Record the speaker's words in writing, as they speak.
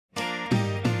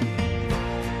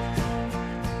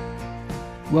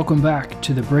Welcome back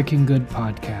to the Breaking Good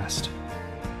podcast.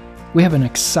 We have an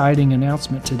exciting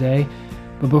announcement today,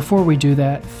 but before we do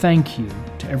that, thank you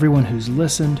to everyone who's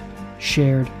listened,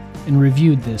 shared, and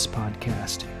reviewed this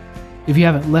podcast. If you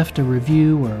haven't left a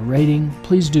review or a rating,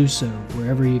 please do so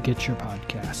wherever you get your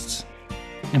podcasts.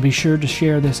 And be sure to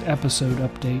share this episode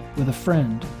update with a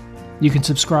friend. You can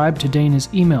subscribe to Dana's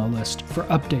email list for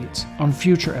updates on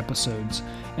future episodes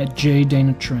at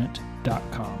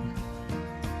jdanatrent.com.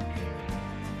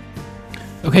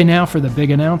 Okay, now for the big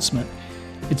announcement.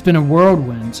 It's been a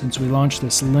whirlwind since we launched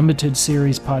this limited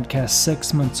series podcast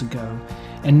 6 months ago,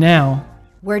 and now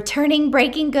we're turning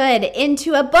Breaking Good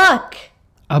into a book.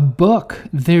 A book?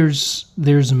 There's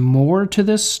more to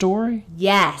this story?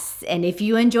 Yes, and if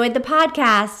you enjoyed the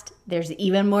podcast, there's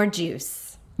even more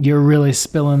juice. You're really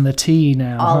spilling the tea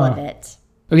now, All of it.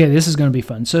 Okay, this is going to be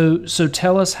fun. So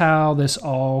tell us how this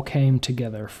all came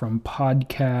together from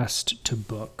podcast to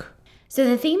book. So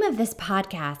the theme of this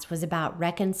podcast was about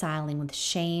reconciling with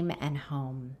shame and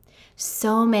home.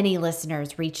 So many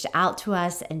listeners reached out to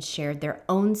us and shared their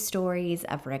own stories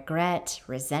of regret,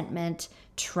 resentment,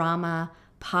 trauma,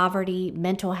 poverty,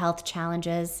 mental health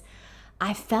challenges.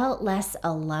 I felt less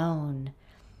alone.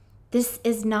 This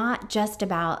is not just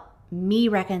about me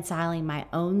reconciling my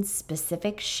own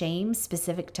specific shame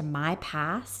specific to my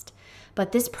past,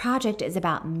 but this project is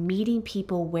about meeting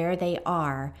people where they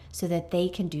are so that they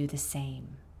can do the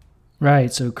same.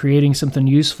 Right, so creating something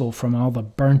useful from all the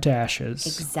burnt ashes.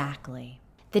 Exactly.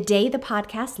 The day the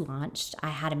podcast launched,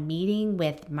 I had a meeting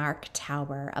with Mark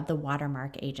Tauber of the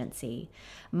Watermark Agency.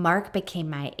 Mark became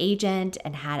my agent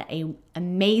and had an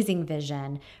amazing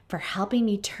vision for helping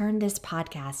me turn this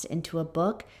podcast into a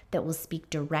book that will speak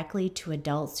directly to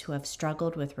adults who have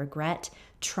struggled with regret,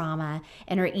 trauma,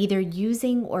 and are either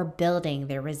using or building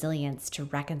their resilience to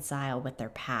reconcile with their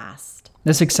past.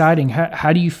 That's exciting.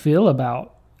 How do you feel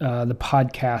about the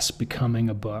podcast becoming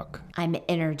a book? I'm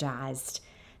energized.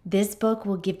 This book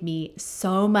will give me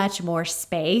so much more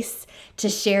space to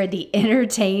share the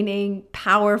entertaining,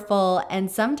 powerful,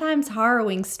 and sometimes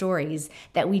harrowing stories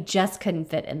that we just couldn't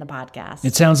fit in the podcast.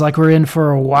 It sounds like we're in for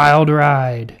a wild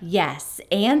ride. Yes,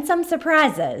 and some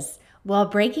surprises. While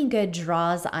Breaking Good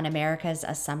draws on America's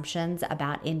assumptions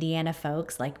about Indiana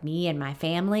folks like me and my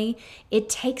family, it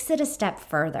takes it a step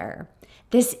further.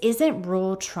 This isn't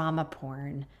rural trauma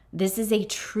porn. This is a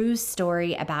true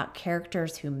story about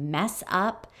characters who mess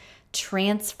up,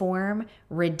 transform,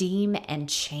 redeem, and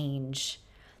change.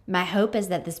 My hope is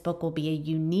that this book will be a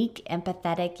unique,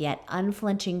 empathetic, yet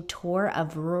unflinching tour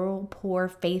of rural, poor,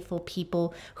 faithful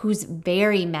people whose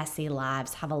very messy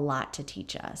lives have a lot to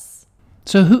teach us.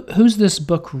 So who's this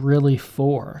book really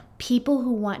for? People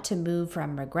who want to move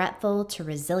from regretful to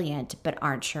resilient but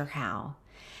aren't sure how.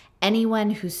 Anyone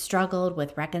who struggled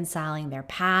with reconciling their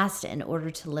past in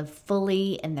order to live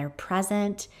fully in their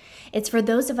present. It's for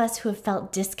those of us who have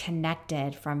felt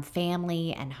disconnected from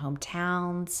family and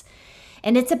hometowns.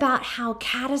 And it's about how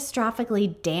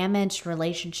catastrophically damaged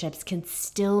relationships can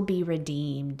still be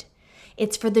redeemed.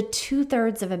 It's for the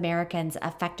 2/3 of Americans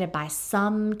affected by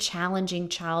some challenging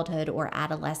childhood or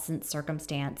adolescent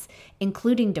circumstance,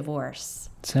 including divorce.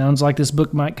 Sounds like this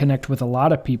book might connect with a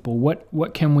lot of people.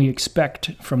 What can we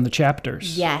expect from the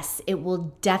chapters? Yes, it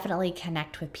will definitely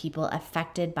connect with people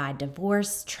affected by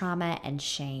divorce, trauma, and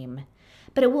shame.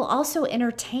 But it will also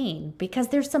entertain because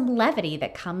there's some levity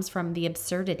that comes from the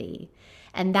absurdity.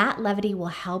 And that levity will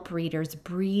help readers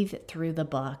breathe through the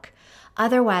book.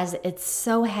 Otherwise, it's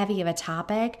so heavy of a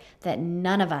topic that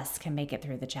none of us can make it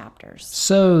through the chapters.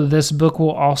 So this book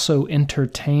will also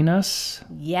entertain us?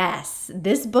 Yes,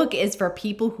 this book is for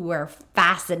people who are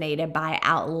fascinated by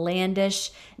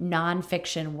outlandish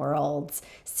nonfiction worlds,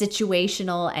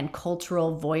 situational and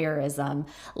cultural voyeurism,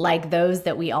 like those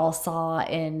that we all saw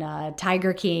in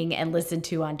Tiger King and listened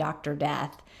to on Dr.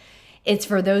 Death. It's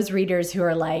for those readers who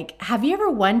are like, have you ever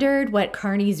wondered what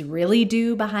carnies really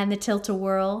do behind the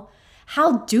tilt-a-whirl?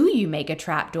 How do you make a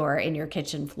trapdoor in your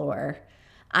kitchen floor?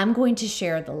 I'm going to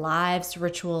share the lives,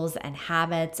 rituals, and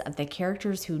habits of the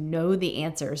characters who know the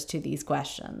answers to these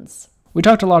questions. We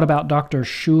talked a lot about Dr.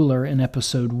 Schuler in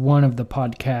episode 1 of the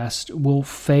podcast. Will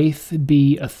faith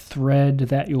be a thread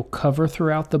that you'll cover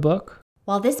throughout the book?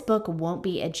 While this book won't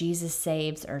be a Jesus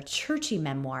Saves or churchy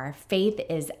memoir, faith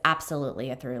is absolutely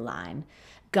a through line.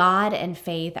 God and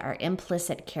faith are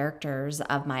implicit characters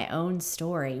of my own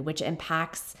story, which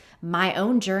impacts my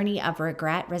own journey of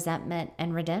regret, resentment,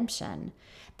 and redemption.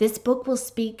 This book will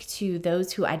speak to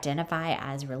those who identify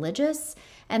as religious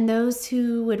and those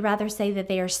who would rather say that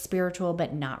they are spiritual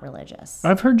but not religious.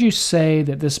 I've heard you say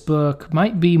that this book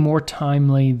might be more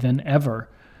timely than ever.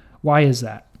 Why is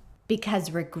that?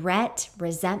 because regret,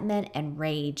 resentment, and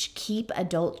rage keep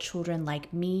adult children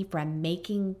like me from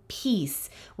making peace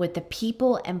with the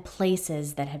people and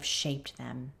places that have shaped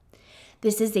them.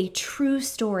 This is a true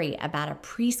story about a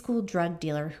preschool drug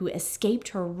dealer who escaped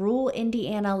her rural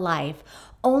Indiana life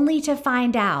only to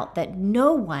find out that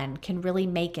no one can really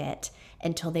make it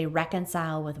until they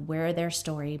reconcile with where their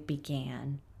story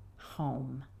began,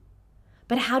 home.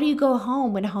 But how do you go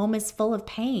home when home is full of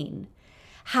pain?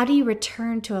 How do you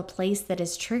return to a place that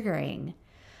is triggering?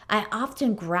 I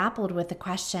often grappled with the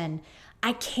question,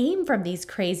 I came from these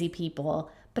crazy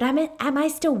people, but am I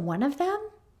still one of them?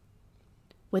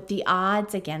 With the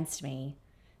odds against me,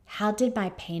 how did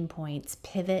my pain points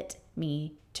pivot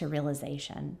me to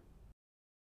realization?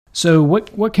 So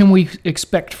what can we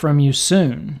expect from you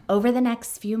soon? Over the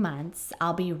next few months,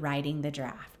 I'll be writing the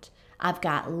draft. I've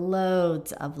got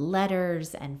loads of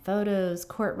letters and photos,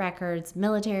 court records,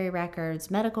 military records,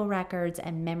 medical records,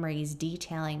 and memories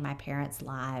detailing my parents'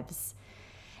 lives.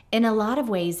 In a lot of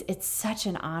ways, it's such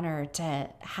an honor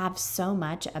to have so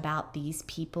much about these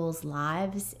people's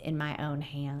lives in my own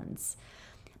hands.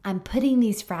 I'm putting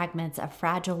these fragments of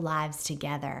fragile lives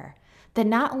together that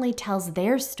not only tells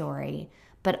their story,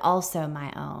 but also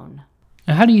my own.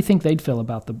 Now, how do you think they'd feel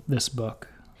about this book?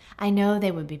 I know they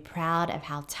would be proud of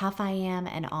how tough I am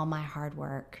and all my hard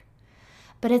work.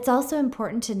 But it's also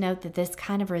important to note that this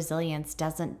kind of resilience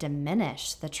doesn't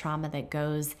diminish the trauma that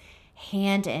goes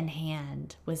hand in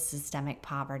hand with systemic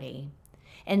poverty.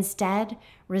 Instead,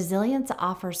 resilience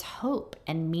offers hope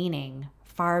and meaning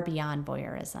far beyond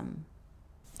voyeurism.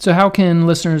 So how can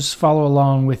listeners follow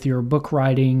along with your book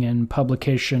writing and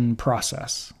publication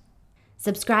process?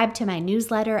 Subscribe to my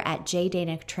newsletter at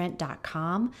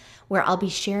jdanatrent.com, where I'll be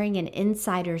sharing an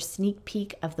insider sneak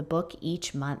peek of the book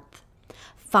each month.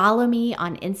 Follow me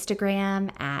on Instagram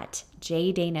at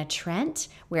jdanatrent,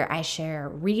 where I share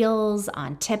reels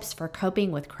on tips for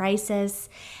coping with crisis,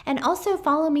 and also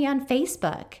follow me on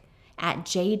Facebook at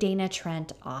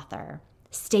jdanatrentauthor.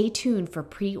 Stay tuned for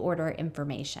pre-order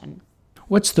information.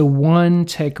 What's the one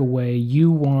takeaway you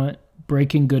want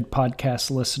Breaking Good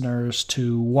podcast listeners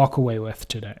to walk away with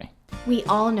today? We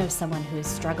all know someone who is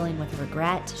struggling with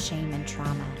regret, shame, and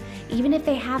trauma, even if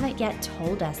they haven't yet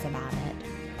told us about it.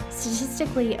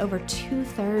 Statistically, over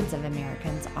 2/3 of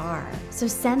Americans are. So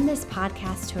send this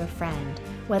podcast to a friend,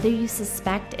 whether you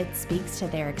suspect it speaks to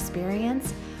their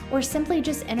experience or simply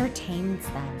just entertains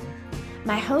them.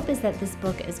 My hope is that this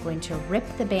book is going to rip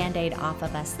the Band-Aid off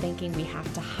of us thinking we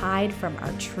have to hide from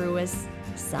our truest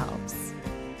selves.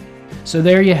 So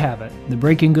there you have it. The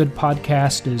Breaking Good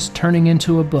podcast is turning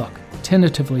into a book,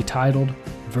 tentatively titled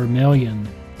Vermilion,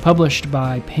 published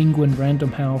by Penguin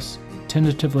Random House,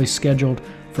 tentatively scheduled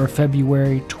for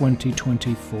February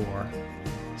 2024.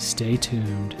 Stay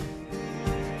tuned.